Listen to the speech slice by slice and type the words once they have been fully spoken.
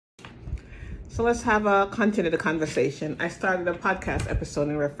So let's have a continue the conversation. I started a podcast episode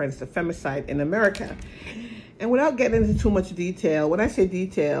in reference to femicide in America. And without getting into too much detail, when I say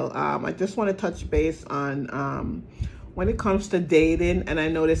detail, I just want to touch base on when it comes to dating. And I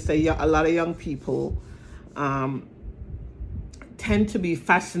noticed that a lot of young people tend to be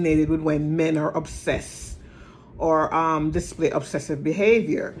fascinated with when men are obsessed or display obsessive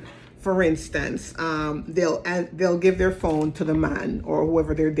behavior. For instance, they'll give their phone to the man or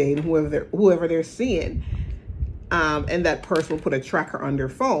whoever they're dating, whoever they're seeing, and that person will put a tracker on their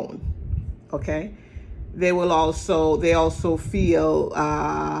phone. Okay, they also feel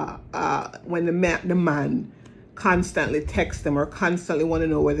when the man constantly texts them or constantly want to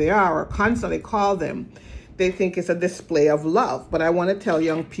know where they are or constantly call them, they think it's a display of love. But I want to tell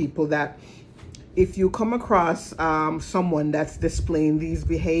young people that if you come across someone that's displaying these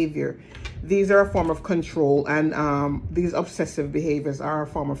behavior, these are a form of control, and these obsessive behaviors are a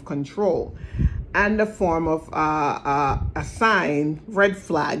form of control and a form of a sign, red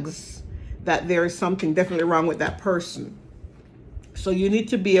flags, that there is something definitely wrong with that person. So you need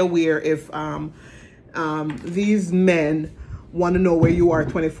to be aware if these men want to know where you are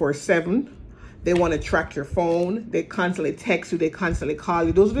 24/7. They want to track your phone. They constantly text you. They constantly call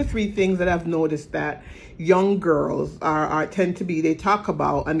you. Those are the three things that I've noticed that young girls they talk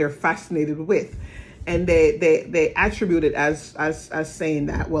about and they're fascinated with. And they attribute it as saying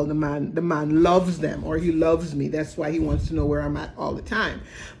that, well, the man loves them or he loves me. That's why he wants to know where I'm at all the time.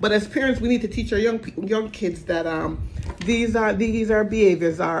 But as parents, we need to teach our young kids that these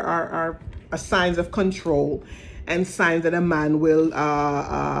behaviors are signs of control and signs that a man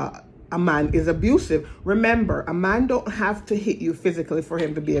is abusive. Remember, a man don't have to hit you physically for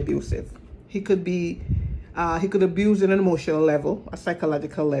him to be abusive. He could abuse on an emotional level, a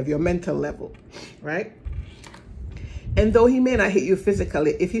psychological level, a mental level, right? And though he may not hit you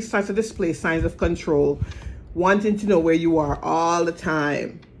physically, if he starts to display signs of control, wanting to know where you are all the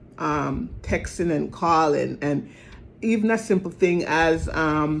time, texting and calling, and even a simple thing as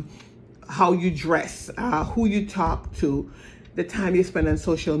how you dress, who you talk to, the time you spend on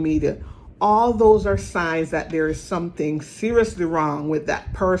social media, all those are signs that there is something seriously wrong with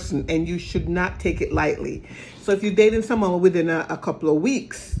that person, and you should not take it lightly. So if you're dating someone within a couple of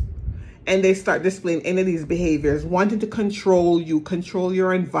weeks and they start displaying any of these behaviors, wanting to control you, control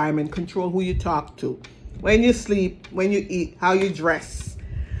your environment, control who you talk to, when you sleep, when you eat, how you dress,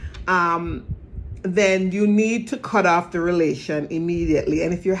 then you need to cut off the relation immediately.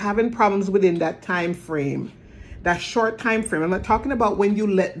 And if you're having problems within that time frame, that short time frame, I'm not talking about when you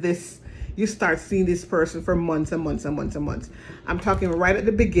start seeing this person for months and months and months and months. I'm talking right at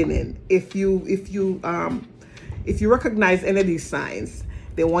the beginning. If you recognize any of these signs,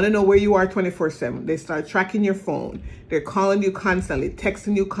 they want to know where you are 24/7. They start tracking your phone. They're calling you constantly,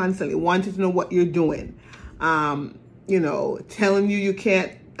 texting you constantly, wanting to know what you're doing. Telling you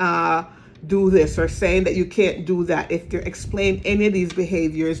can't do this or saying that you can't do that. If they explain any of these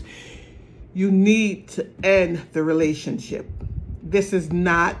behaviors, you need to end the relationship. This is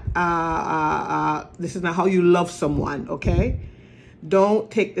not how you love someone, okay?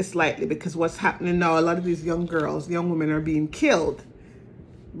 Don't take this lightly, because what's happening now, a lot of these young women are being killed,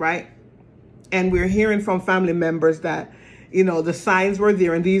 right? And we're hearing from family members that, the signs were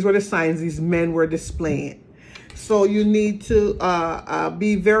there, and these were the signs these men were displaying. So you need to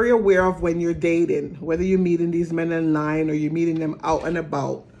be very aware of when you're dating, whether you're meeting these men online or you're meeting them out and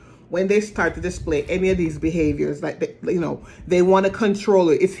about. When they start to display any of these behaviors, like they want to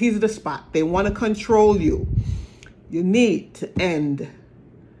control you. It's he's the spot. They want to control you. You need to end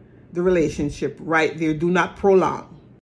the relationship right there. Do not prolong.